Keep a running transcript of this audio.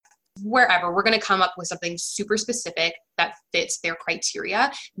wherever. We're going to come up with something super specific that fits their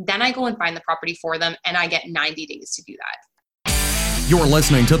criteria. Then I go and find the property for them, and I get 90 days to do that. You're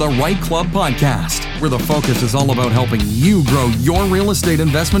listening to the Right Club Podcast, where the focus is all about helping you grow your real estate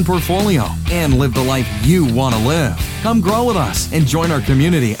investment portfolio and live the life you want to live. Come grow with us and join our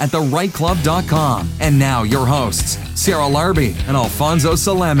community at therightclub.com. And now your hosts, Sarah Larby and Alfonso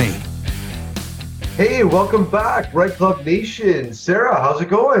Salemi. Hey, welcome back, Right Club Nation. Sarah, how's it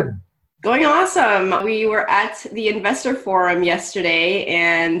going? Going awesome. We were at the Investor Forum yesterday,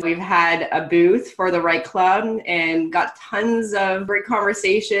 and we've had a booth for the Right Club and got tons of great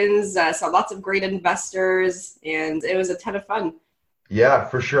conversations, saw lots of great investors, and it was a ton of fun. Yeah,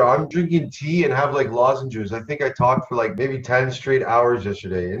 for sure. I'm drinking tea and have like lozenges. I think I talked for like maybe 10 straight hours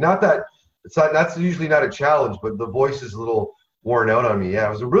yesterday. And that's usually not a challenge, but the voice is a little worn out on me. Yeah, it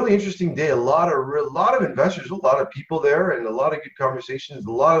was a really interesting day. A lot of investors, a lot of people there, and a lot of good conversations.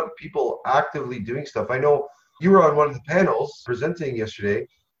 A lot of people actively doing stuff. I know you were on one of the panels presenting yesterday,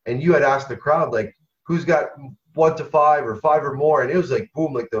 and you had asked the crowd like, who's got 1 to 5 or 5 or more, and it was like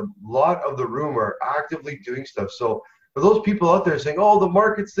boom, like the lot of the room are actively doing stuff. So for those people out there saying, oh, the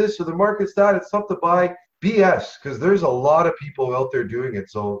market's this or the market's that, it's tough to buy, BS, because there's a lot of people out there doing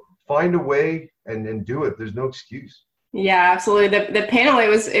it. So find a way and do it. There's no excuse. Yeah, absolutely. The panel, it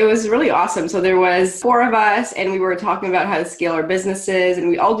was really awesome. So there was 4 of us, and we were talking about how to scale our businesses, and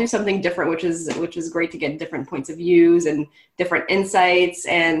we all do something different, which is great to get different points of views and different insights.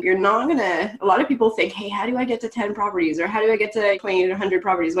 And you're not gonna, a lot of people think, hey, how do I get to 10 properties, or how do I get to 20 to 100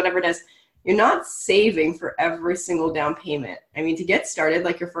 properties, whatever it is. You're not saving for every single down payment. I mean, to get started,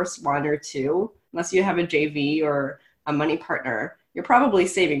 like your first 1 or 2, unless you have a JV or a money partner, you're probably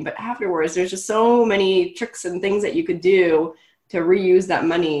saving. But afterwards, there's just so many tricks and things that you could do to reuse that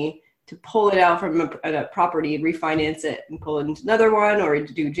money, to pull it out from a property, refinance it and pull it into another one, or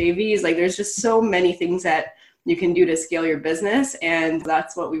to do JVs. Like there's just so many things that you can do to scale your business. And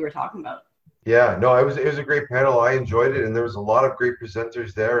that's what we were talking about. Yeah, no, it was a great panel. I enjoyed it. And there was a lot of great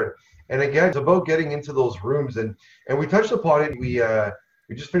presenters there. And again, it's about getting into those rooms. And we touched upon it.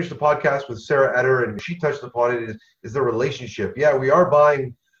 We just finished the podcast with Sarah Etter, and she touched upon it, is the relationship. Yeah, we are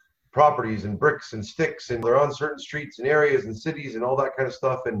buying properties and bricks and sticks, and they're on certain streets and areas and cities and all that kind of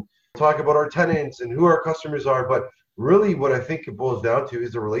stuff, and talk about our tenants and who our customers are. But really what I think it boils down to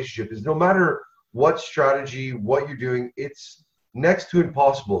is the relationship. Is no matter what strategy, what you're doing, it's next to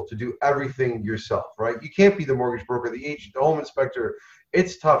impossible to do everything yourself, right? You can't be the mortgage broker, the agent, the home inspector.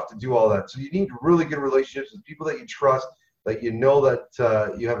 It's tough to do all that. So you need really good relationships with people that you trust, that you know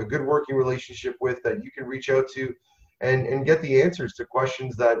that you have a good working relationship with, that you can reach out to and get the answers to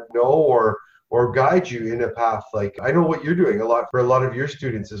questions that know or guide you in a path. Like I know what you're doing a lot for a lot of your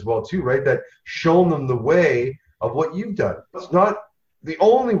students as well too, right? That shown them the way of what you've done. It's not the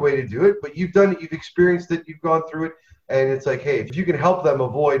only way to do it, but you've done it, you've experienced it, you've gone through it. And it's like, hey, if you can help them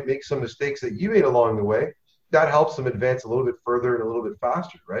make some mistakes that you made along the way, that helps them advance a little bit further and a little bit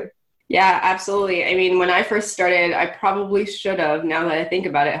faster, right? Yeah, absolutely. I mean, when I first started, I probably should have, now that I think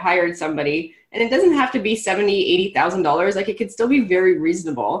about it, hired somebody. And it doesn't have to be $70,000, $80,000. Like it could still be very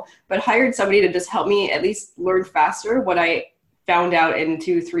reasonable, but hired somebody to just help me at least learn faster. What I found out in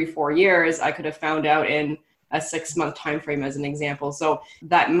 2, 3, 4 years, I could have found out in a 6-month time frame as an example. So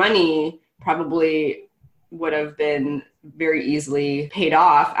that money probably would have been very easily paid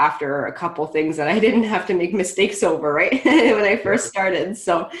off after a couple things that I didn't have to make mistakes over, right? When I first started.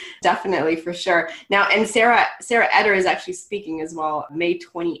 So definitely, for sure. Now, and Sarah Etter is actually speaking as well, May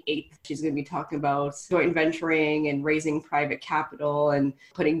 28th. She's going to be talking about joint venturing and raising private capital and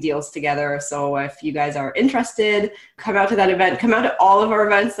putting deals together. So if you guys are interested, come out to that event, come out to all of our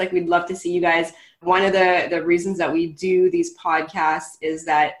events. Like we'd love to see you guys. One of the reasons that we do these podcasts is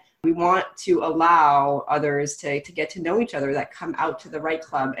that we want to allow others to get to know each other that come out to the Right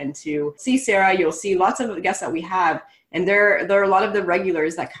Club and to see Sarah. You'll see lots of guests that we have, and there are a lot of the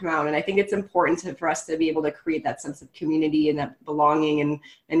regulars that come out. And I think it's important for us to be able to create that sense of community and that belonging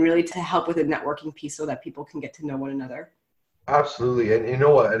and really to help with the networking piece so that people can get to know one another. Absolutely. And you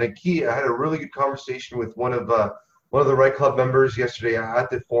know what? And I had a really good conversation with one of the Right Club members yesterday at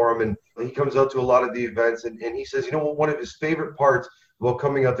the forum, and he comes out to a lot of the events, and he says, you know what, one of his favorite parts about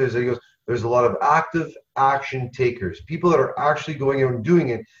coming out there is that he goes, there's a lot of active action takers, people that are actually going out and doing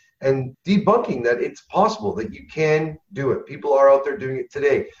it and debunking that it's possible, that you can do it. People are out there doing it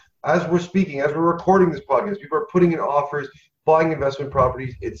today. As we're speaking, as we're recording this podcast, people are putting in offers, buying investment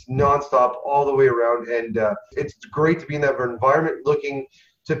properties. It's nonstop all the way around. And it's great to be in that environment, looking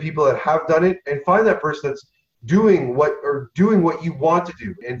to people that have done it and find that person that's doing what you want to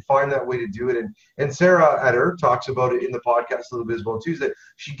do and find that way to do it. And Sarah Eder talks about it in the podcast a little bit as well too, is that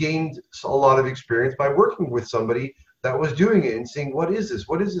she gained a lot of experience by working with somebody that was doing it and seeing what is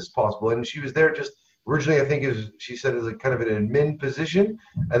this possible. And she was there just originally, I think, she said, as a kind of an admin position,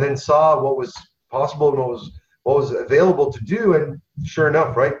 and then saw what was possible and what was available to do. And sure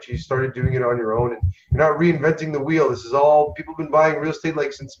enough, right, she started doing it on your own, and you're not reinventing the wheel. This is all people have been buying real estate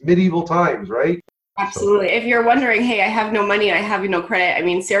like since medieval times, right? Absolutely. If you're wondering, hey, I have no money, I have no credit. I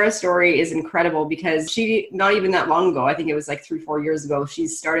mean, Sarah's story is incredible because she, not even that long ago, I think it was like 3-4 years ago, she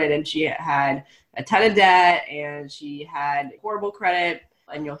started and she had a ton of debt and she had horrible credit,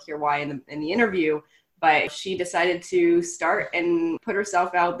 and you'll hear why in the interview. But she decided to start and put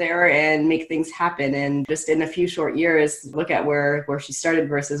herself out there and make things happen. And just in a few short years, look at where she started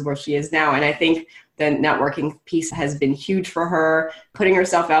versus where she is now. And I think the networking piece has been huge for her, putting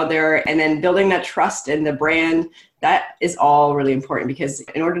herself out there and then building that trust in the brand. That is all really important, because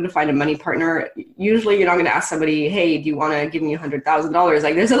in order to find a money partner, usually you're not going to ask somebody, hey, do you want to give me $100,000?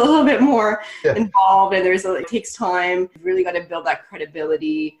 Like, there's a little bit more involved, and it takes time. You've really got to build that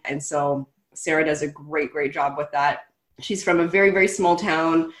credibility. And so Sarah does a great job with that. She's from a very, very small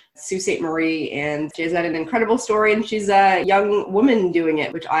town, Sault Ste. Marie, and she's got an incredible story, and she's a young woman doing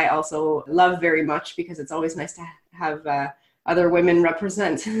it, which I also love very much, because it's always nice to have other women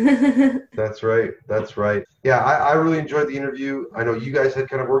represent. That's right. Yeah, I really enjoyed the interview. I know you guys had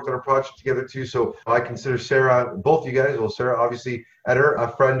kind of worked on a project together too, so I consider Sarah, both you guys, well, Sarah obviously, Eder,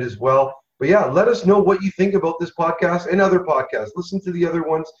 a friend as well. But yeah, let us know what you think about this podcast and other podcasts. Listen to the other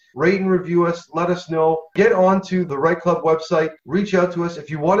ones, rate and review us, let us know. Get onto the Right Club website, reach out to us. If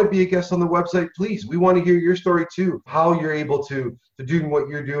you want to be a guest on the website, please, we want to hear your story too, how you're able to do what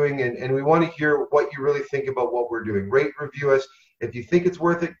you're doing, and we want to hear what you really think about what we're doing. Rate, review us. If you think it's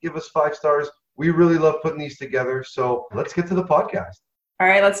worth it, give us 5 stars. We really love putting these together. So let's get to the podcast. All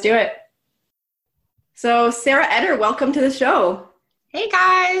right, let's do it. So Sarah Eder, welcome to the show. Hey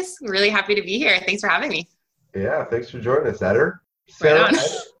guys, really happy to be here. Thanks for having me. Yeah, thanks for joining us, Eder. Sarah.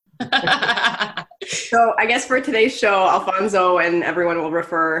 So I guess for today's show, Alfonso and everyone will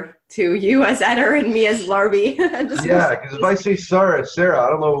refer to you as Eder and me as Larby. Yeah, because if I say Sarah, I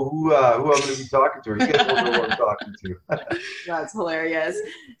don't know who I'm going to be talking to. You guys will know who I'm talking to. That's hilarious.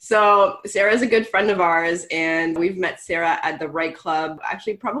 So Sarah's a good friend of ours, and we've met Sarah at the Right Club,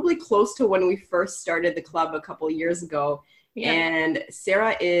 actually probably close to when we first started the club a couple years ago. Yeah. And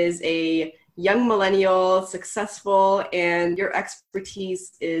Sarah is a young millennial, successful, and your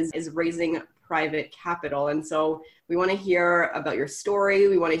expertise is raising private capital. And so we want to hear about your story.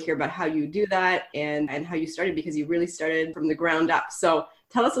 We want to hear about how you do that and how you started, because you really started from the ground up. So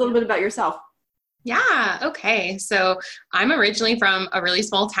tell us a little bit about yourself. Yeah. Okay. So I'm originally from a really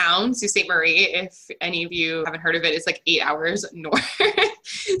small town, Sault Ste. Marie. If any of you haven't heard of it, it's like 8 hours north.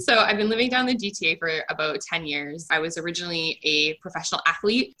 So I've been living down the GTA for about 10 years. I was originally a professional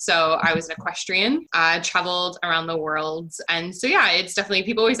athlete. So I was an equestrian, traveled around the world. And so, yeah, it's definitely,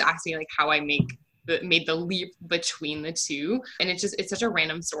 people always ask me like how I made the leap between the two. And it's such a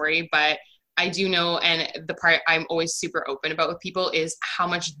random story, but I do know, and the part I'm always super open about with people is how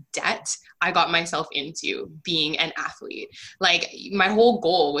much debt I got myself into being an athlete. Like, my whole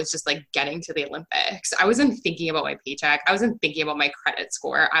goal was just like getting to the Olympics. I wasn't thinking about my paycheck. I wasn't thinking about my credit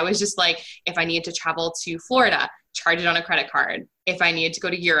score. I was just like, if I needed to travel to Florida, charge it on a credit card. If I needed to go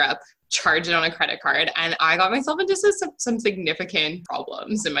to Europe, charge it on a credit card. And I got myself into some significant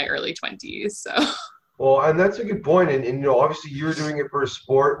problems in my early 20s. So. Well, and that's a good point. And you know, obviously you were doing it for a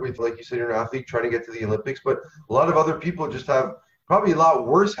sport with, like you said, you're an athlete trying to get to the Olympics, but a lot of other people just have probably a lot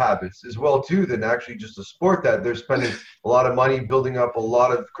worse habits as well too than actually just a sport, that they're spending a lot of money building up a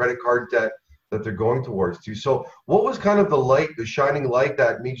lot of credit card debt that they're going towards too. So what was kind of the shining light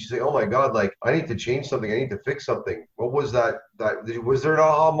that made you say, oh my God, like I need to change something. I need to fix something. What was that? Was there an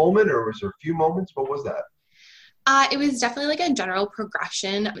aha moment, or was there a few moments? What was that? It was definitely like a general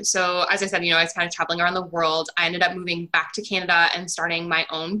progression. So as I said, I was kind of traveling around the world. I ended up moving back to Canada and starting my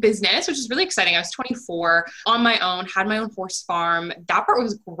own business, which is really exciting. I was 24 on my own, had my own horse farm. That part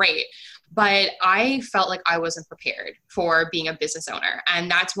was great. But I felt like I wasn't prepared for being a business owner.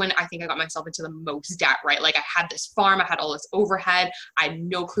 And that's when I think I got myself into the most debt, right? Like, I had this farm, I had all this overhead. I had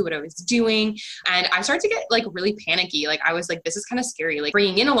no clue what I was doing. And I started to get like really panicky. Like, I was like, this is kind of scary, like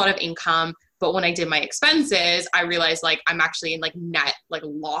bringing in a lot of income. But when I did my expenses, I realized like I'm actually in like net like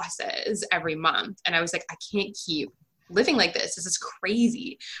losses every month. And I was like, I can't keep living like this. This is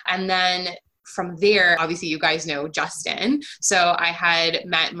crazy. And then from there, obviously you guys know Justin. So I had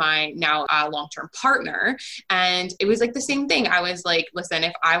met my now long-term partner, and it was like the same thing. I was like, listen,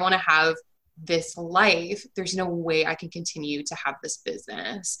 if I want to have this life, there's no way I can continue to have this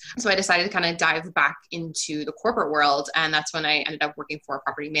business. So I decided to kind of dive back into the corporate world. And that's when I ended up working for a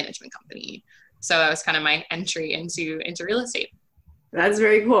property management company. So that was kind of my entry into real estate. That's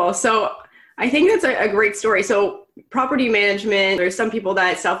very cool. So I think that's a great story. So property management, there's some people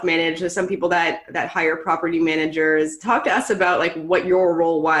that self-manage, there's some people that hire property managers. Talk to us about like what your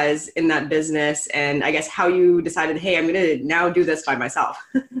role was in that business and I guess how you decided, hey, I'm going to now do this by myself.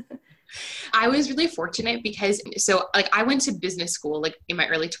 I was really fortunate because I went to business school like in my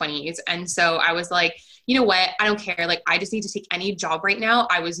early 20s. And so I was like, you know what? I don't care. Like, I just need to take any job right now.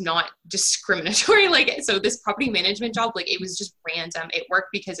 I was not discriminatory. So this property management job, like it was just random. It worked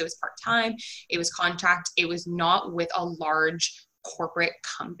because it was part-time. It was contract. It was not with a large corporate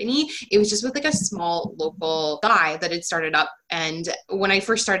company. It was just with like a small local guy that had started up. And when I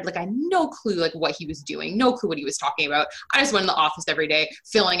first started, like I had no clue like what he was doing, no clue what he was talking about. I just went in the office every day,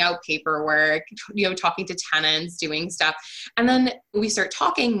 filling out paperwork, talking to tenants, doing stuff. And then we start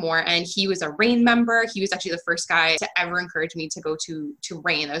talking more, and he was a RAIN member. He was actually the first guy to ever encourage me to go to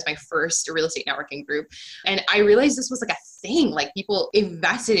RAIN. That was my first real estate networking group. And I realized this was like a thing, like people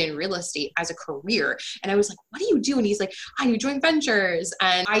invested in real estate as a career. And I was like, what do you do? And he's like, I do joint ventures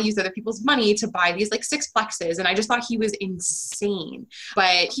and I use other people's money to buy these like sixplexes. And I just thought he was insane.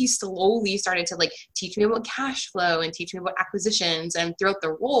 But he slowly started to like teach me about cash flow and teach me about acquisitions. And throughout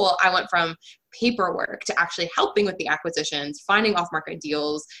the role, I went from paperwork to actually helping with the acquisitions, finding off-market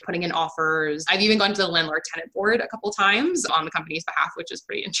deals, putting in offers. I've even gone to the landlord-tenant board a couple times on the company's behalf, which is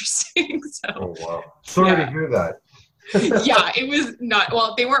pretty interesting. Oh, wow. Sorry to hear that. Yeah, it was not,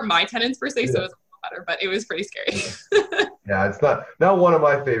 well, they weren't my tenants per se, so it was a little better, but it was pretty scary. Yeah, it's not one of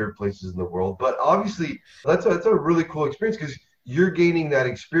my favorite places in the world, but obviously that's a really cool experience because you're gaining that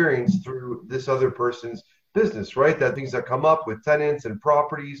experience through this other person's business, right? That things that come up with tenants and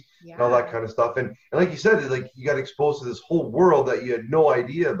properties and all that kind of stuff. And like you said, like you got exposed to this whole world that you had no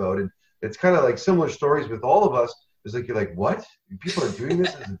idea about. And it's kind of like similar stories with all of us. It's like, you're like, what? People are doing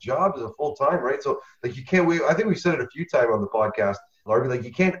this as a job, as a full time, right? So like you can't wait. I think we said it a few times on the podcast, Larby, like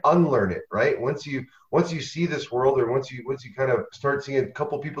you can't unlearn it, right? Once you see this world, or once you kind of start seeing a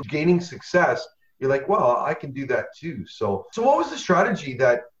couple people gaining success, you're like, well, I can do that too. So what was the strategy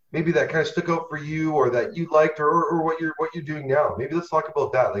that maybe that kind of stuck out for you, or that you liked, or what you're doing now? Maybe let's talk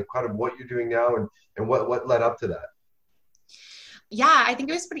about that, like kind of what you're doing now and what led up to that. Yeah, I think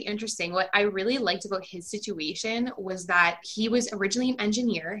it was pretty interesting. What I really liked about his situation was that he was originally an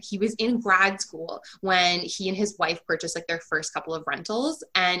engineer. He was in grad school when he and his wife purchased like their first couple of rentals.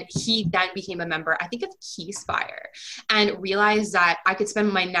 And he then became a member, I think, of Keyspire, and realized that I could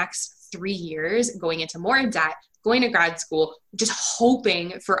spend my next 3 years going into more debt, going to grad school, just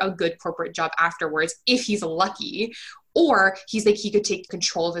hoping for a good corporate job afterwards, if he's lucky. Or he's like, he could take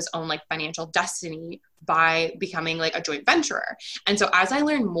control of his own like financial destiny by becoming like a joint venturer. And so as I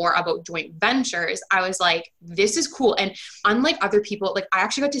learned more about joint ventures, I was like, this is cool. And unlike other people, like I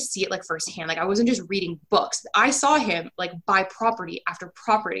actually got to see it like firsthand. Like I wasn't just reading books. I saw him like buy property after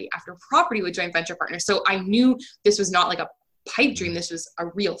property after property with joint venture partners. So I knew this was not like a pipe dream. This was a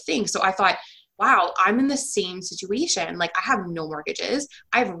real thing. So I thought, wow, I'm in the same situation. Like I have no mortgages.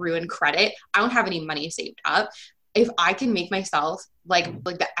 I have ruined credit. I don't have any money saved up. If I can make myself like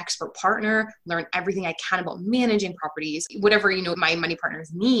the expert partner, learn everything I can about managing properties, whatever, my money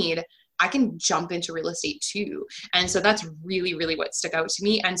partners need, I can jump into real estate too. And so that's really, really what stuck out to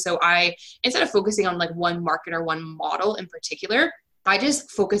me. And so instead of focusing on like one market or one model in particular, I just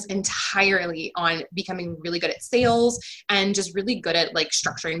focus entirely on becoming really good at sales and just really good at like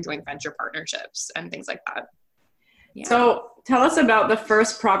structuring joint venture partnerships and things like that. Yeah. So tell us about the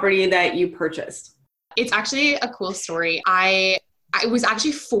first property that you purchased. It's actually a cool story. I was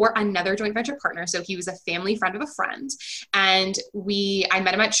actually for another joint venture partner. So he was a family friend of a friend. And I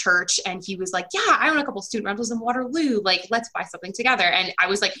met him at church, and he was like, yeah, I own a couple student rentals in Waterloo. Like, let's buy something together. And I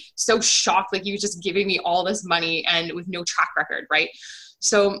was like, so shocked. Like he was just giving me all this money and with no track record. Right.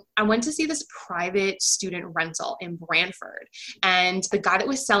 So I went to see this private student rental in Brantford, and the guy that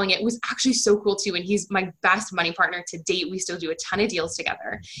was selling it was actually so cool too. And he's my best money partner to date. We still do a ton of deals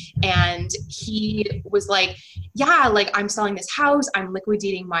together. And he was like, yeah, like I'm selling this house. I'm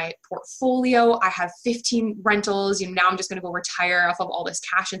liquidating my portfolio. I have 15 rentals. Now I'm just going to go retire off of all this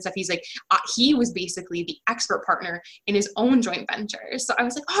cash and stuff. He's like, he was basically the expert partner in his own joint venture. So I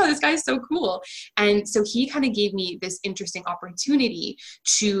was like, oh, this guy's so cool. And so he kind of gave me this interesting opportunity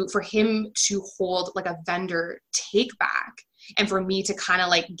for him to hold like a vendor take back and for me to kind of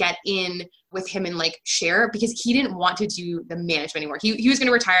like get in with him and like share, because he didn't want to do the management anymore. He was going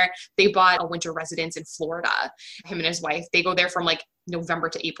to retire. They bought a winter residence in Florida, him and his wife. They go there from like November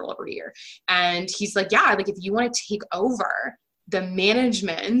to April every year. And he's like, yeah, like if you want to take over the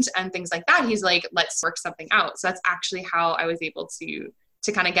management and things like that, he's like, let's work something out. So that's actually how I was able to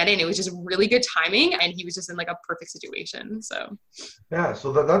kind of get in. It was just really good timing, and he was just in like a perfect situation. So yeah,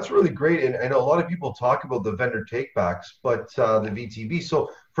 so that's really great. And I know a lot of people talk about the vendor takebacks, but the VTB.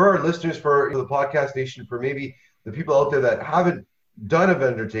 So for our listeners, for the podcast nation, for maybe the people out there that haven't done a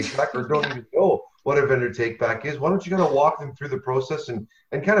vendor takeback or don't even know what a vendor takeback is, why don't you kind of walk them through the process and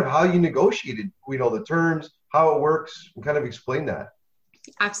kind of how you negotiated, the terms, how it works, and kind of explain that.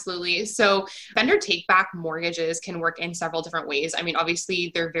 Absolutely. So vendor take-back mortgages can work in several different ways. I mean,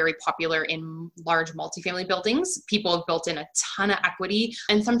 obviously, they're very popular in large multifamily buildings. People have built in a ton of equity,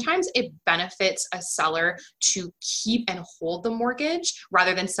 and sometimes it benefits a seller to keep and hold the mortgage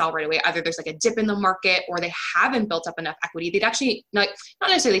rather than sell right away. Either there's like a dip in the market, or they haven't built up enough equity. They'd actually not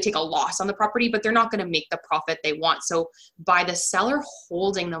necessarily take a loss on the property, but they're not going to make the profit they want. So by the seller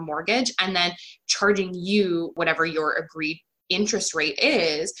holding the mortgage and then charging you whatever your agreed interest rate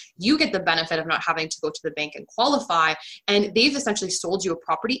is, you get the benefit of not having to go to the bank and qualify. And they've essentially sold you a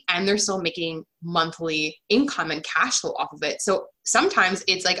property, and they're still making monthly income and cash flow off of it. So sometimes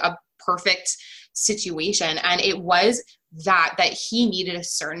it's like a perfect situation. And it was that he needed a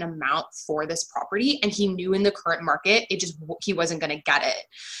certain amount for this property, and he knew in the current market, he wasn't going to get it.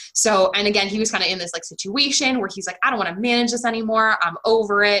 So, and again, he was kind of in this like situation where he's like, I don't want to manage this anymore. I'm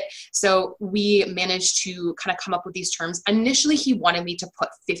over it. So we managed to kind of come up with these terms. Initially, he wanted me to put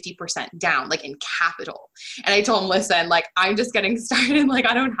 50% down, like in capital. And I told him, listen, like, I'm just getting started. Like,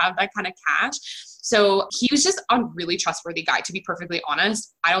 I don't have that kind of cash. So he was just a really trustworthy guy, to be perfectly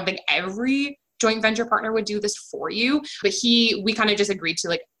honest. I don't think every joint venture partner would do this for you, but we kind of just agreed to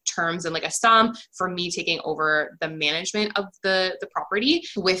like terms and like a sum for me taking over the management of the property,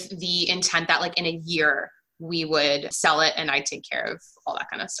 with the intent that like in a year we would sell it and I take care of all that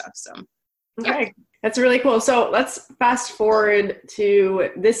kind of stuff. So okay, yeah. That's really cool. So let's fast forward to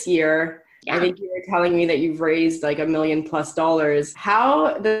this year. Yeah. I think you were telling me that you've raised like $1 million+.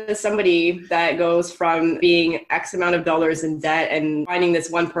 How does somebody that goes from being X amount of dollars in debt and finding this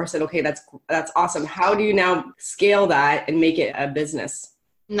one person, okay, that's awesome. How do you now scale that and make it a business?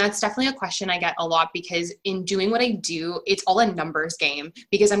 And that's definitely a question I get a lot, because in doing what I do, it's all a numbers game,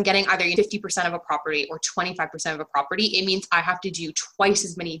 because I'm getting either 50% of a property or 25% of a property. It means I have to do twice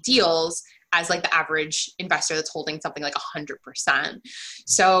as many deals as like the average investor that's holding something like 100%.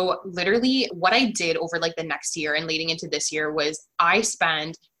 So literally what I did over like the next year and leading into this year was I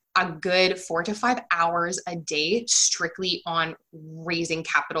spend a good 4 to 5 hours a day strictly on raising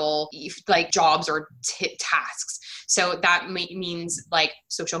capital, like jobs or tasks. So that means like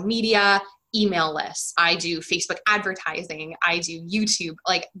social media, email lists. I do Facebook advertising. I do YouTube.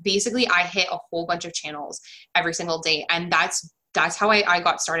 Like basically I hit a whole bunch of channels every single day. And that's how I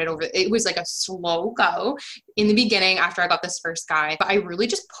got started over. It was like a slow go in the beginning after I got this first guy, but I really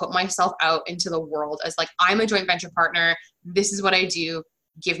just put myself out into the world as like, I'm a joint venture partner. This is what I do.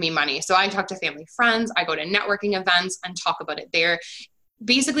 Give me money. So I talk to family, friends. I go to networking events and talk about it there.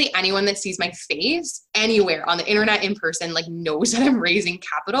 Basically anyone that sees my face anywhere on the internet, in person, like knows that I'm raising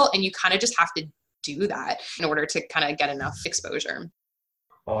capital, and you kind of just have to do that in order to kind of get enough exposure.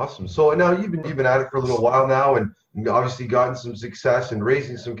 Awesome. So now you've been at it for a little while now, and obviously gotten some success in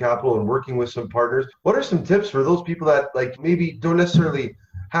raising some capital and working with some partners. What are some tips for those people that like maybe don't necessarily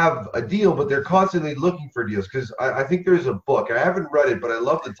have a deal, but they're constantly looking for deals? Because I think there's a book, I haven't read it, but I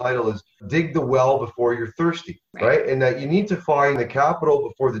love the title, is Dig the Well Before You're Thirsty, right? And that you need to find the capital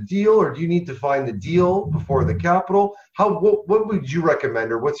before the deal, or do you need to find the deal before the capital? What would you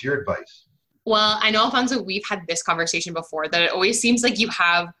recommend, or what's your advice? Well, I know, Alfonso, we've had this conversation before, that it always seems like you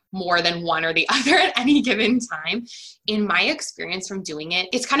have more than one or the other at any given time. In my experience from doing it,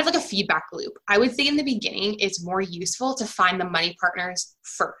 it's kind of like a feedback loop. I would say in the beginning, it's more useful to find the money partners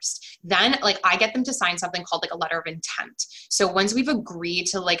first. Then like I get them to sign something called like a letter of intent. So once we've agreed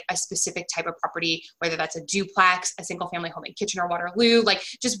to like a specific type of property, whether that's a duplex, a single family home in Kitchener, Waterloo, like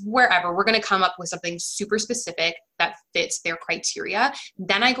just wherever, we're going to come up with something super specific that fits their criteria.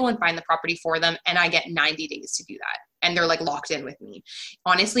 Then I go and find the property for them, and I get 90 days to do that. And they're like locked in with me.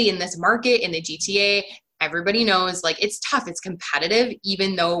 Honestly, in this market, in the GTA, everybody knows like it's tough, it's competitive,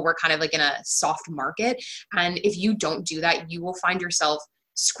 even though we're kind of like in a soft market. And if you don't do that, you will find yourself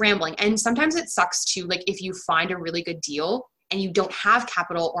scrambling. And sometimes it sucks too, like if you find a really good deal and you don't have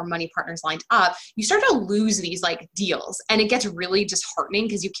capital or money partners lined up, you start to lose these like deals, and it gets really disheartening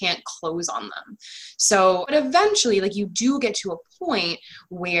because you can't close on them. So, but eventually, like you do get to a point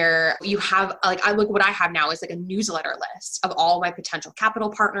where you have like, I look, what I have now is like a newsletter list of all my potential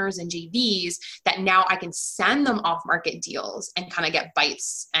capital partners and JVs that now I can send them off market deals and kind of get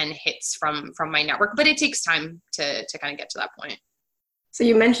bites and hits from my network. But it takes time to kind of get to that point. So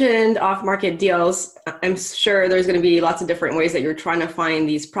you mentioned off-market deals. I'm sure there's going to be lots of different ways that you're trying to find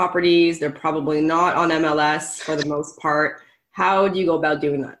these properties. They're probably not on MLS for the most part. How do you go about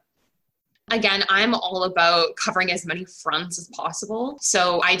doing that? Again, I'm all about covering as many fronts as possible.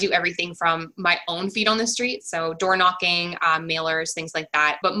 So I do everything from my own feet on the street, so door knocking, mailers, things like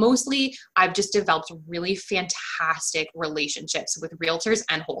that. But mostly I've just developed really fantastic relationships with realtors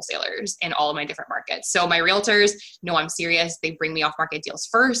and wholesalers in all of my different markets. So my realtors know I'm serious. They bring me off-market deals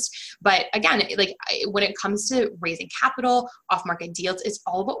first. But again, like when it comes to raising capital, off-market deals, it's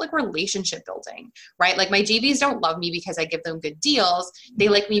all about like relationship building, right? Like my JVs don't love me because I give them good deals. They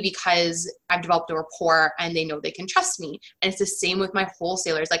like me because I've developed a rapport and they know they can trust me. And it's the same with my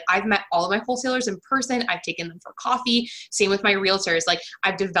wholesalers. Like I've met all of my wholesalers in person. I've taken them for coffee. Same with my realtors. Like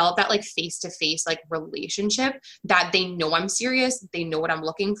I've developed that like face-to-face like relationship that they know I'm serious. They know what I'm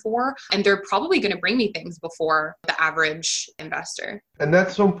looking for. And they're probably going to bring me things before the average investor. And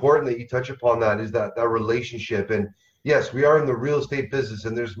that's so important that you touch upon that, is that relationship. And yes, we are in the real estate business,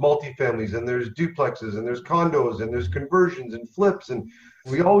 and there's multifamilies and there's duplexes and there's condos and there's conversions and flips, and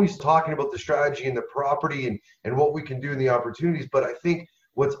we always talking about the strategy and the property and what we can do and the opportunities. But I think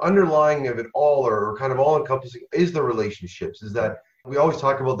what's underlying of it all, or kind of all encompassing, is the relationships. Is that we always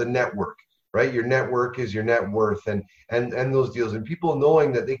talk about the network, right? Your network is your net worth, and those deals, and people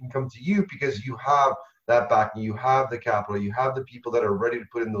knowing that they can come to you because you have that backing, you have the capital, you have the people that are ready to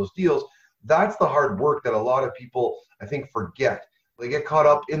put in those deals. That's the hard work that a lot of people, I think, forget. They get caught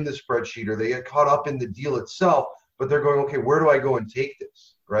up in the spreadsheet, or they get caught up in the deal itself, but they're going, okay, where do I go and take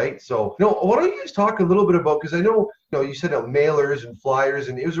this, right? So, why don't you guys talk a little bit about, because I know, you said mailers and flyers,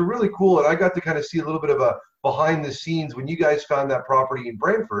 and it was a really cool, and I got to kind of see a little bit of a behind the scenes when you guys found that property in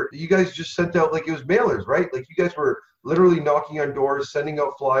Brantford. You guys just sent out, like, it was mailers, right? Like you guys were literally knocking on doors, sending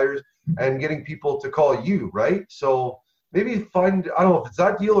out flyers, and getting people to call you, right? So maybe find, I don't know if it's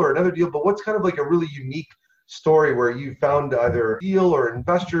that deal or another deal, but what's kind of like a really unique story where you found either a deal or an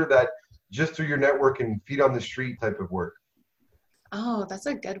investor that just through your network and feet on the street type of work? Oh, that's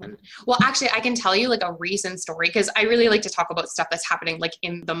a good one. Well, actually, I can tell you like a recent story, because I really like to talk about stuff that's happening like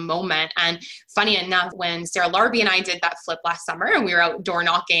in the moment. And funny enough, when Sarah Larby and I did that flip last summer and we were out door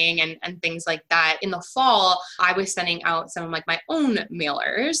knocking and things like that, in the fall, I was sending out some of like my own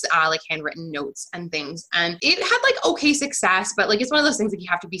mailers, like handwritten notes and things. And it had like okay success, but like it's one of those things that you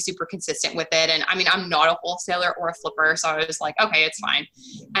have to be super consistent with it. And I mean, I'm not a wholesaler or a flipper, so I was like, okay, it's fine.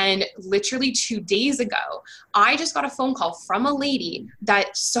 And literally 2 days ago, I just got a phone call from a lady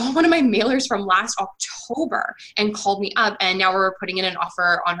that saw one of my mailers from last October and called me up, and now we're putting in an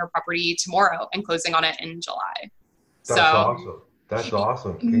offer on her property tomorrow and closing on it in July. That's awesome. That's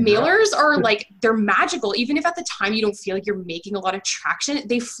awesome. Mailers are like, they're magical. Even if at the time you don't feel like you're making a lot of traction,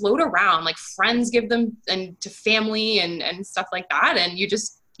 they float around, like friends give them and to family and stuff like that. And you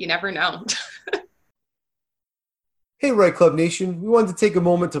never know. Hey, Right Club Nation. We wanted to take a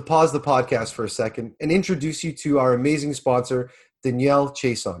moment to pause the podcast for a second and introduce you to our amazing sponsor, Danielle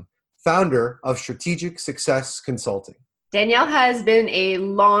Chason, founder of Strategic Success Consulting. Danielle has been a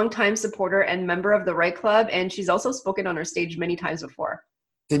longtime supporter and member of the Right Club, and she's also spoken on our stage many times before.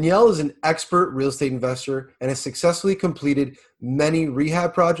 Danielle is an expert real estate investor and has successfully completed many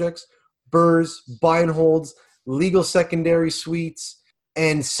rehab projects, BRRRRs, buy and holds, legal secondary suites,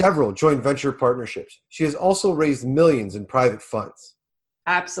 and several joint venture partnerships. She has also raised millions in private funds.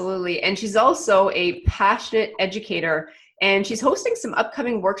 Absolutely. And she's also a passionate educator, and she's hosting some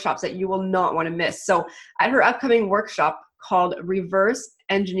upcoming workshops that you will not want to miss. So at her upcoming workshop called Reverse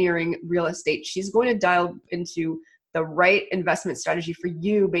Engineering Real Estate, she's going to dive into the right investment strategy for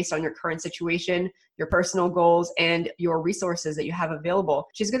you based on your current situation, your personal goals, and your resources that you have available.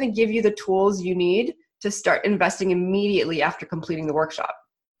 She's going to give you the tools you need to start investing immediately after completing the workshop.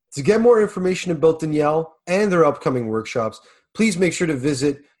 To get more information about Danielle and their upcoming workshops, please make sure to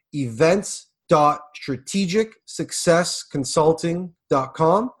visit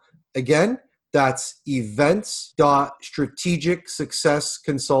events.strategicsuccessconsulting.com. Again, that's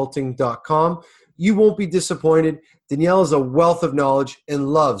events.strategicsuccessconsulting.com. You won't be disappointed. Danielle is a wealth of knowledge and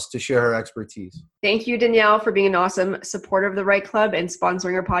loves to share her expertise. Thank you, Danielle, for being an awesome supporter of the Right Club and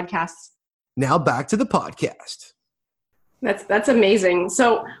sponsoring our podcasts. Now back to the podcast. That's amazing.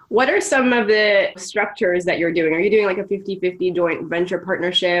 So what are some of the structures that you're doing? Are you doing like a 50-50 joint venture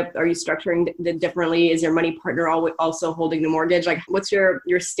partnership? Are you structuring it differently? Is your money partner also holding the mortgage? Like what's your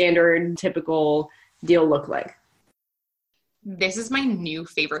standard typical deal look like? This is my new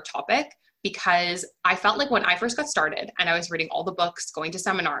favorite topic because I felt like when I first got started and I was reading all the books, going to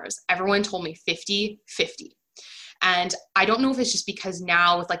seminars, everyone told me 50-50. And I don't know if it's just because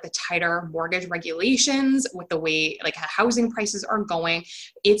now with like the tighter mortgage regulations, with the way like housing prices are going,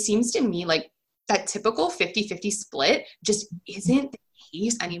 it seems to me like that typical 50-50 split just isn't the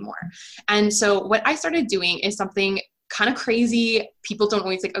case anymore. And so what I started doing is something kind of crazy. People don't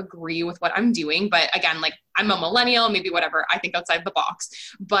always like agree with what I'm doing, but again, like I'm a millennial, maybe whatever, I think outside the box,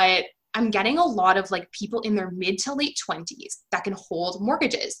 but I'm getting a lot of like people in their mid to late 20s that can hold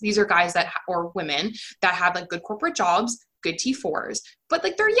mortgages. These are guys that, or women that have like good corporate jobs, good T4s, but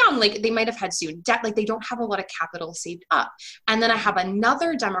like they're young, like they might have had student debt, like they don't have a lot of capital saved up. And then I have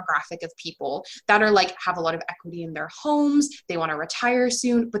another demographic of people that are like, have a lot of equity in their homes. They want to retire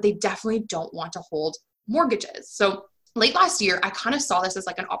soon, but they definitely don't want to hold mortgages. So late last year, I kind of saw this as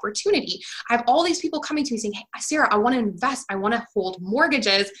like an opportunity. I have all these people coming to me saying, hey, Sarah, I want to invest. I want to hold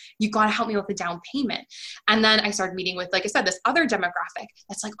mortgages. You got to help me with the down payment. And then I started meeting with, like I said, this other demographic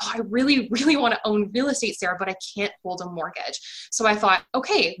that's like, oh, I really, really want to own real estate, Sarah, but I can't hold a mortgage. So I thought,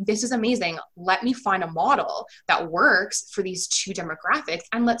 okay, this is amazing. Let me find a model that works for these two demographics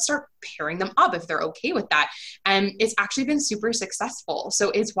and let's start pairing them up if they're okay with that. And it's actually been super successful. So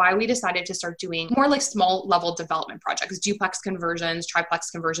it's why we decided to start doing more like small level development projects. Duplex conversions, triplex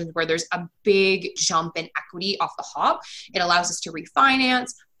conversions, where there's a big jump in equity off the hop. It allows us to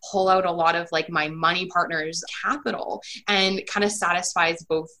refinance, pull out a lot of like my money partner's capital, and kind of satisfies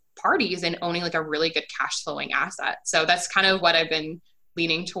both parties in owning like a really good cash flowing asset. So that's kind of what I've been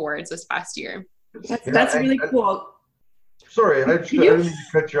leaning towards this past year. That's really cool. Sorry, I didn't mean to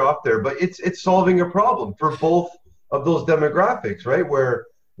cut you off there, but it's solving a problem for both of those demographics, right? Where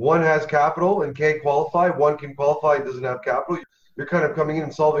one has capital and can't qualify, one can qualify and doesn't have capital. You're kind of coming in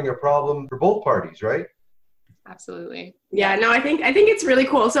and solving a problem for both parties, right? Absolutely. Yeah, no, I think it's really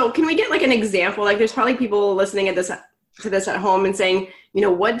cool. So can we get like an example? Like there's probably people listening to this at home and saying, you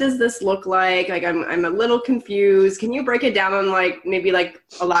know, what does this look like? Like I'm a little confused. Can you break it down on like maybe like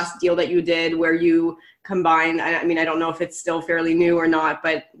a last deal that you did where you combined, I mean, I don't know if it's still fairly new or not,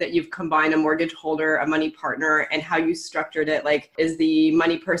 but that you've combined a mortgage holder, a money partner, and how you structured it? Like, is the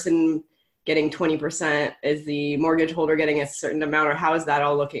money person getting 20%? Is the mortgage holder getting a certain amount, or how is that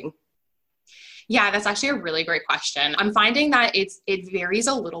all looking? Yeah, that's actually a really great question. I'm finding that it varies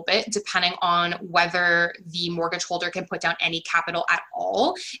a little bit depending on whether the mortgage holder can put down any capital at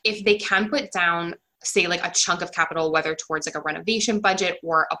all. If they can put down, say, like a chunk of capital, whether towards like a renovation budget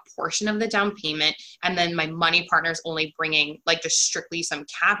or a portion of the down payment, and then my money partner's only bringing like just strictly some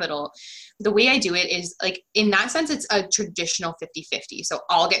capital, the way I do it is like, in that sense, it's a traditional 50-50. So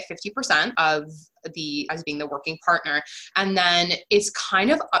I'll get 50% of as being the working partner. And then it's kind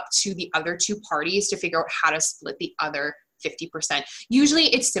of up to the other two parties to figure out how to split the other 50%. Usually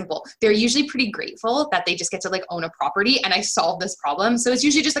it's simple. They're usually pretty grateful that they just get to like own a property and I solve this problem. So it's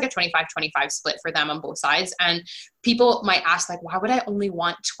usually just like a 25-25 split for them on both sides. And people might ask like, why would I only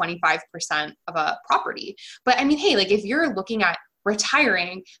want 25% of a property? But I mean, hey, like if you're looking at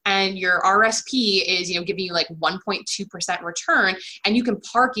retiring and your RSP is, giving you like 1.2% return, and you can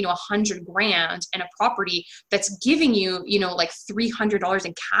park, $100,000 in a property that's giving you, like $300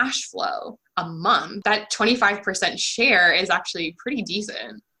 in cash flow a month, that 25% share is actually pretty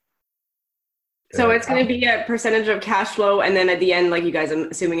decent. So it's going to be a percentage of cash flow. And then at the end, like you guys,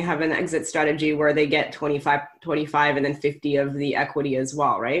 I'm assuming, have an exit strategy where they get 25, and then 50 of the equity as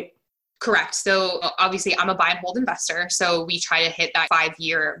well, right? Correct. So obviously I'm a buy and hold investor. So we try to hit that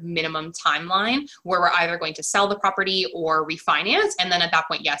 5-year minimum timeline where we're either going to sell the property or refinance. And then at that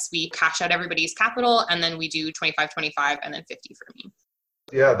point, yes, we cash out everybody's capital, and then we do 25, and then 50 for me.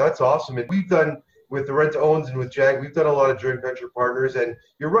 Yeah, that's awesome. And we've done with the rent to owns and with JAG, we've done a lot of joint venture partners. And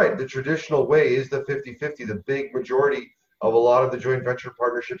you're right, the traditional way is the 50-50. The big majority of a lot of the joint venture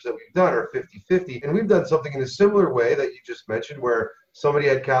partnerships that we've done are 50-50. And we've done something in a similar way that you just mentioned, where somebody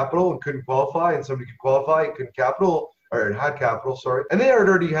had capital and couldn't qualify, and somebody could qualify and couldn't had capital, and they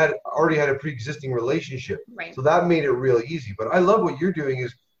already had a pre-existing relationship. Right. So that made it really easy. But I love what you're doing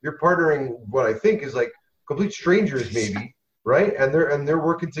is you're partnering what I think is like complete strangers maybe, right? And they're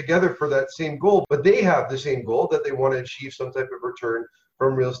working together for that same goal, but they have the same goal that they want to achieve some type of return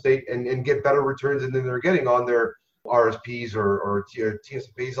from real estate and get better returns than they're getting on their RSPs or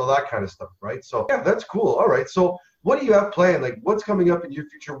TSPs, all that kind of stuff, right? So yeah, that's cool. All right. So what do you have planned? Like, what's coming up in your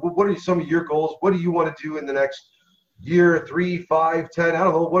future? What are some of your goals? What do you want to do in the next year, 3, 5, 10? I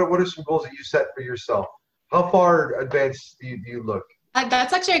don't know. What are some goals that you set for yourself? How far advanced do you look?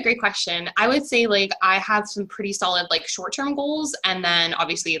 That's actually a great question. I would say like I have some pretty solid like short-term goals, and then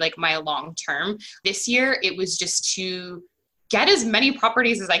obviously like my long-term. This year it was just to get as many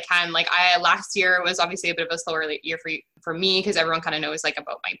properties as I can. Like last year was obviously a bit of a slower year for me because everyone kind of knows like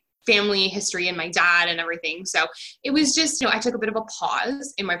about my family history and my dad and everything. So it was just, I took a bit of a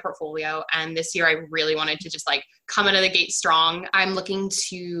pause in my portfolio. And this year I really wanted to just like come out of the gate strong. I'm looking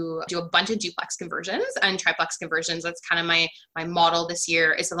to do a bunch of duplex conversions and triplex conversions. That's kind of my model this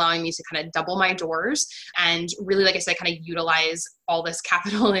year. It's allowing me to kind of double my doors and really, like I said, kind of utilize all this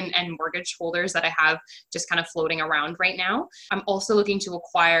capital and mortgage holders that I have just kind of floating around right now. I'm also looking to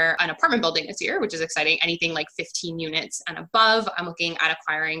acquire an apartment building this year, which is exciting. Anything like 15 units and above, I'm looking at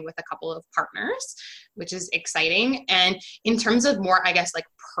acquiring with a couple of partners, which is exciting. And in terms of more, I guess, like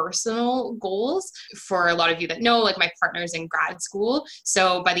personal goals, for a lot of you that know, like my partner's in grad school.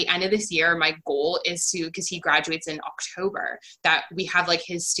 So by the end of this year, my goal is to, because he graduates in October, that we have like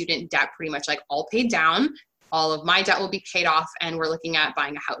his student debt pretty much like all paid down. All of my debt will be paid off, and we're looking at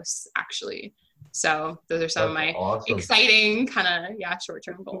buying a house actually. So those are some of my exciting kind of,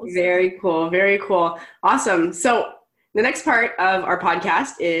 short-term goals. Very cool. Very cool. Awesome. So the next part of our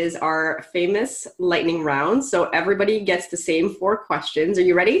podcast is our famous lightning round. So everybody gets the same 4 questions. Are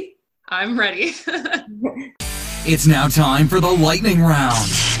you ready? I'm ready. It's now time for the lightning round.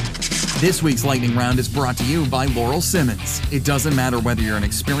 This week's lightning round is brought to you by Laurel Simmons. It doesn't matter whether you're an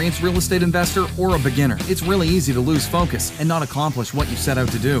experienced real estate investor or a beginner. It's really easy to lose focus and not accomplish what you set out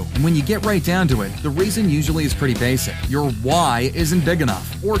to do. And when you get right down to it, the reason usually is pretty basic. Your why isn't big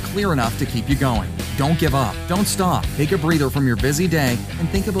enough or clear enough to keep you going. Don't give up. Don't stop. Take a breather from your busy day and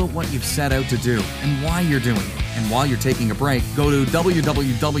think about what you've set out to do and why you're doing it. And while you're taking a break, go to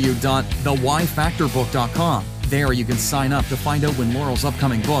www.thewhyfactorbook.com. There you can sign up to find out when Laurel's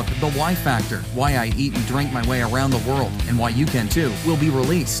upcoming book, The Why Factor, Why I Eat and Drink My Way Around the World, and Why You Can Too, will be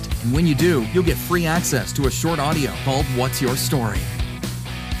released. And when you do, you'll get free access to a short audio called What's Your Story?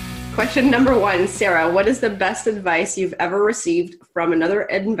 Question number 1, Sarah, what is the best advice you've ever received from another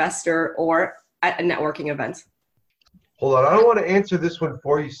investor or at a networking event? Hold on, I don't want to answer this one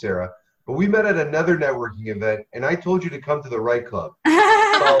for you, Sarah, but we met at another networking event, and I told you to come to the right club.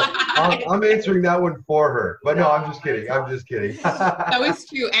 So I'm answering that one for her. But no, I'm just kidding. That was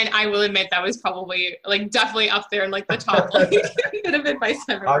true. And I will admit that was probably like definitely up there in like the top like, bit of advice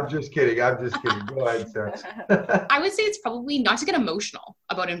ever. I'm just kidding. Go ahead, Sarah. I would say it's probably not to get emotional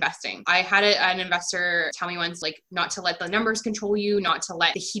about investing. I had an investor tell me once, like, not to let the numbers control you, not to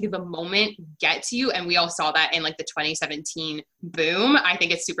let the heat of the moment get to you. And we all saw that in like the 2017 boom. I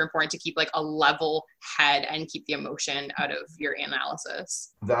think it's super important to keep like a level head and keep the emotion out of your analysis.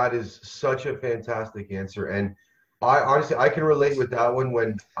 That is such a fantastic answer. And I can relate with that one.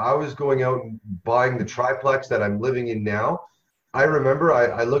 When I was going out and buying the triplex that I'm living in now, I remember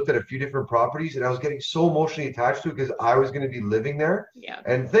I looked at a few different properties and I was getting so emotionally attached to it because I was going to be living there. Yeah.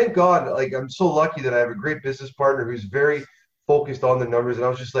 And thank God, like, I'm so lucky that I have a great business partner who's very focused on the numbers. And I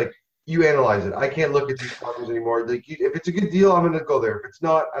was just like, you analyze it. I can't look at these properties anymore. Like, if it's a good deal, I'm going to go there. If it's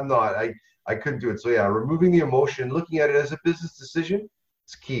not, I'm not. I couldn't do it. So yeah, removing the emotion, looking at it as a business decision,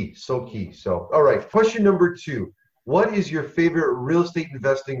 it's key. So key. So, all right. Question number 2. What is your favorite real estate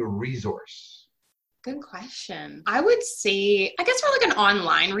investing resource? Good question. I would say, I guess for like an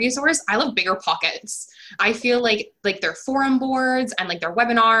online resource, I love Bigger Pockets. I feel like their forum boards and like their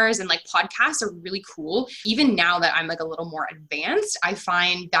webinars and like podcasts are really cool. Even now that I'm like a little more advanced, I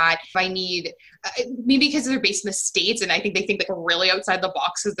find that if I need, maybe because they're based in the States and I think they think like really outside the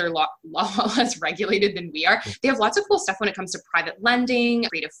box because they're a lot less regulated than we are. They have lots of cool stuff when it comes to private lending,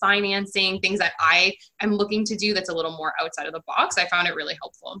 creative financing, things that I am looking to do that's a little more outside of the box. I found it really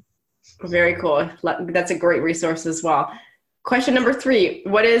helpful. Very cool. That's a great resource as well. Question number 3,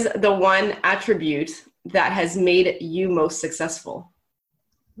 what is the one attribute that has made you most successful?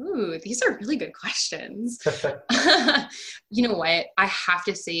 Ooh, these are really good questions. You know what? I have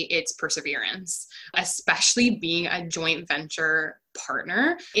to say it's perseverance, especially being a joint venture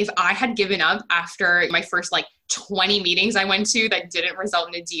partner. If I had given up after my first like 20 meetings I went to that didn't result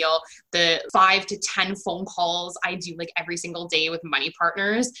in a deal, the 5 to 10 phone calls I do like every single day with money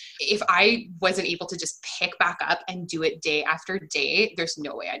partners, if I wasn't able to just pick back up and do it day after day, there's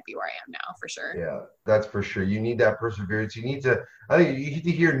no way I'd be where I am now, for sure. Yeah, that's for sure. You need that perseverance. You need to, I think you need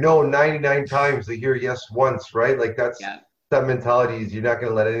to hear no 99 times to hear yes once, right? Like that mentality is you're not going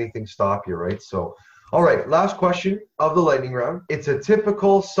to let anything stop you, right? So, all right, last question of the lightning round. It's a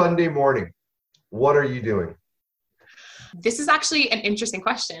typical Sunday morning. What are you doing? This is actually an interesting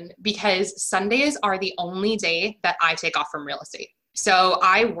question because Sundays are the only day that I take off from real estate. So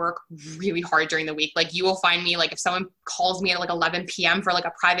I work really hard during the week. Like you will find me, like if someone calls me at like 11 p.m. for like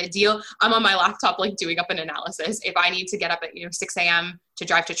a private deal, I'm on my laptop, like doing up an analysis. If I need to get up at, 6 a.m. to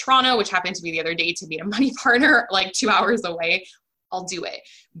drive to Toronto, which happened to be the other day to meet a money partner, like 2 hours away, I'll do it.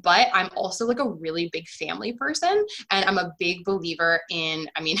 But I'm also like a really big family person. And I'm a big believer in,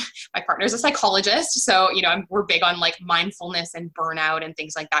 my partner's a psychologist. So, we're big on like mindfulness and burnout and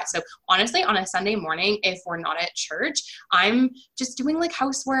things like that. So honestly, on a Sunday morning, if we're not at church, I'm just doing like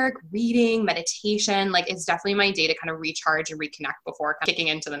housework, reading, meditation. Like it's definitely my day to kind of recharge and reconnect before kicking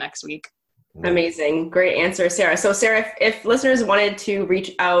into the next week. Amazing. Great answer, Sarah. So Sarah, if listeners wanted to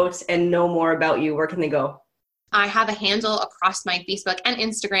reach out and know more about you, where can they go? I have a handle across my Facebook and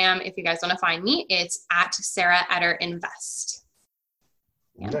Instagram. If you guys want to find me, it's at Sarah Etter Invest.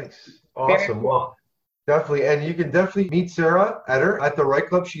 Yeah. Nice. Awesome. Cool. Well, definitely. And you can definitely meet Sarah Etter at the Right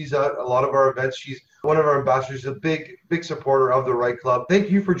Club. She's at a lot of our events. She's one of our ambassadors, a big supporter of the Right Club. Thank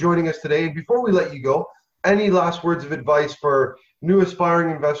you for joining us today. And before we let you go, any last words of advice for new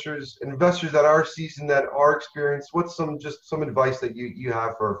aspiring investors that are seasoned, that are experienced? What's some advice that you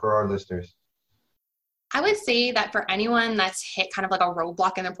have for our listeners? I would say that for anyone that's hit kind of like a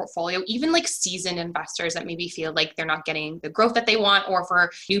roadblock in their portfolio, even like seasoned investors that maybe feel like they're not getting the growth that they want, or for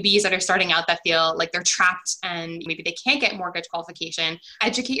newbies that are starting out that feel like they're trapped and maybe they can't get mortgage qualification,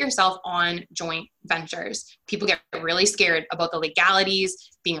 educate yourself on joint ventures. People get really scared about the legalities,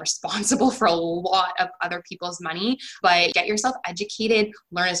 being responsible for a lot of other people's money, but get yourself educated,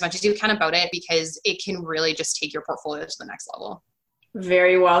 learn as much as you can about it, because it can really just take your portfolio to the next level.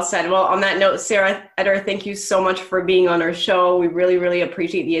 Very well said. Well, on that note, Sarah Etter, thank you so much for being on our show. We really, really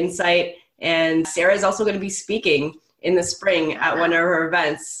appreciate the insight. And Sarah is also going to be speaking in the spring at one of her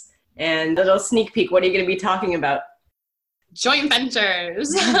events. And a little sneak peek, what are you going to be talking about? Joint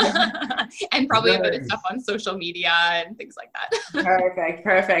ventures and probably a bit of stuff on social media and things like that.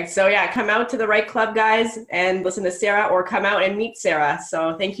 Perfect. So yeah, come out to the Right Club, guys, and listen to Sarah, or come out and meet Sarah.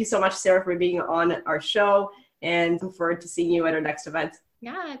 So thank you so much, Sarah, for being on our show. And look forward to seeing you at our next event.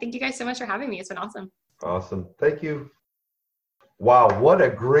 Yeah, thank you guys so much for having me. It's been awesome. Awesome. Thank you. Wow, what a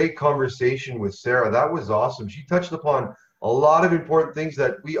great conversation with Sarah. That was awesome. She touched upon a lot of important things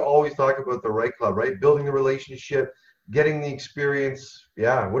that we always talk about the Right Club, right? Building the relationship, getting the experience.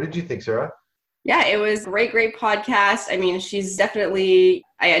 Yeah. What did you think, Sarah? Yeah, it was a great podcast. She's definitely,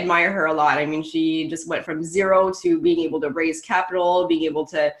 I admire her a lot. She just went from zero to being able to raise capital, being able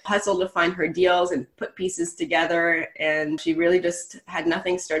to hustle to find her deals and put pieces together. And she really just had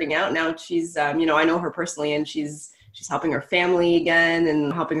nothing starting out. Now she's, I know her personally, and she's helping her family again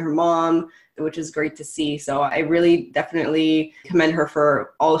and helping her mom, which is great to see. So I really definitely commend her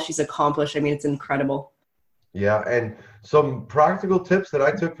for all she's accomplished. It's incredible. Yeah. And some practical tips that I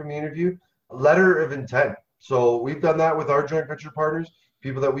took from the interview: letter of intent. So we've done that with our joint venture partners,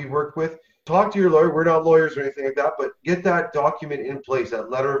 people that we've worked with. Talk to your lawyer. We're not lawyers or anything like that, but get that document in place, that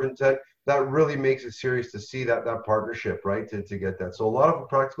letter of intent. That really makes it serious to see that partnership, right? To get that. So a lot of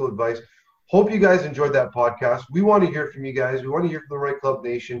practical advice. Hope you guys enjoyed that podcast. We want to hear from you guys. We want to hear from the Right Club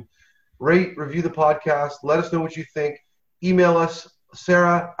Nation. Rate, review the podcast. Let us know what you think. Email us,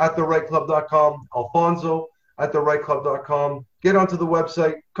 Sarah@therightclub.com, Alfonso@therightclub.com. Get onto the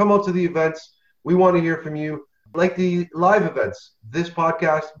website, come out to the events. We want to hear from you. Like the live events, this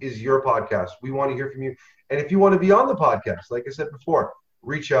podcast is your podcast. We want to hear from you. And if you want to be on the podcast, like I said before,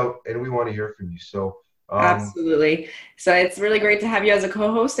 reach out and we want to hear from you. So absolutely. So it's really great to have you as a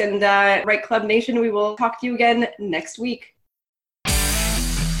co-host, and Right Club Nation, we will talk to you again next week.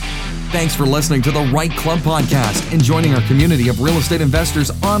 Thanks for listening to the Right Club Podcast and joining our community of real estate investors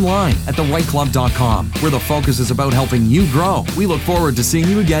online at therightclub.com, where the focus is about helping you grow. We look forward to seeing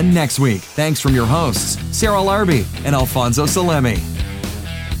you again next week. Thanks from your hosts, Sarah Larby and Alfonso Salemi.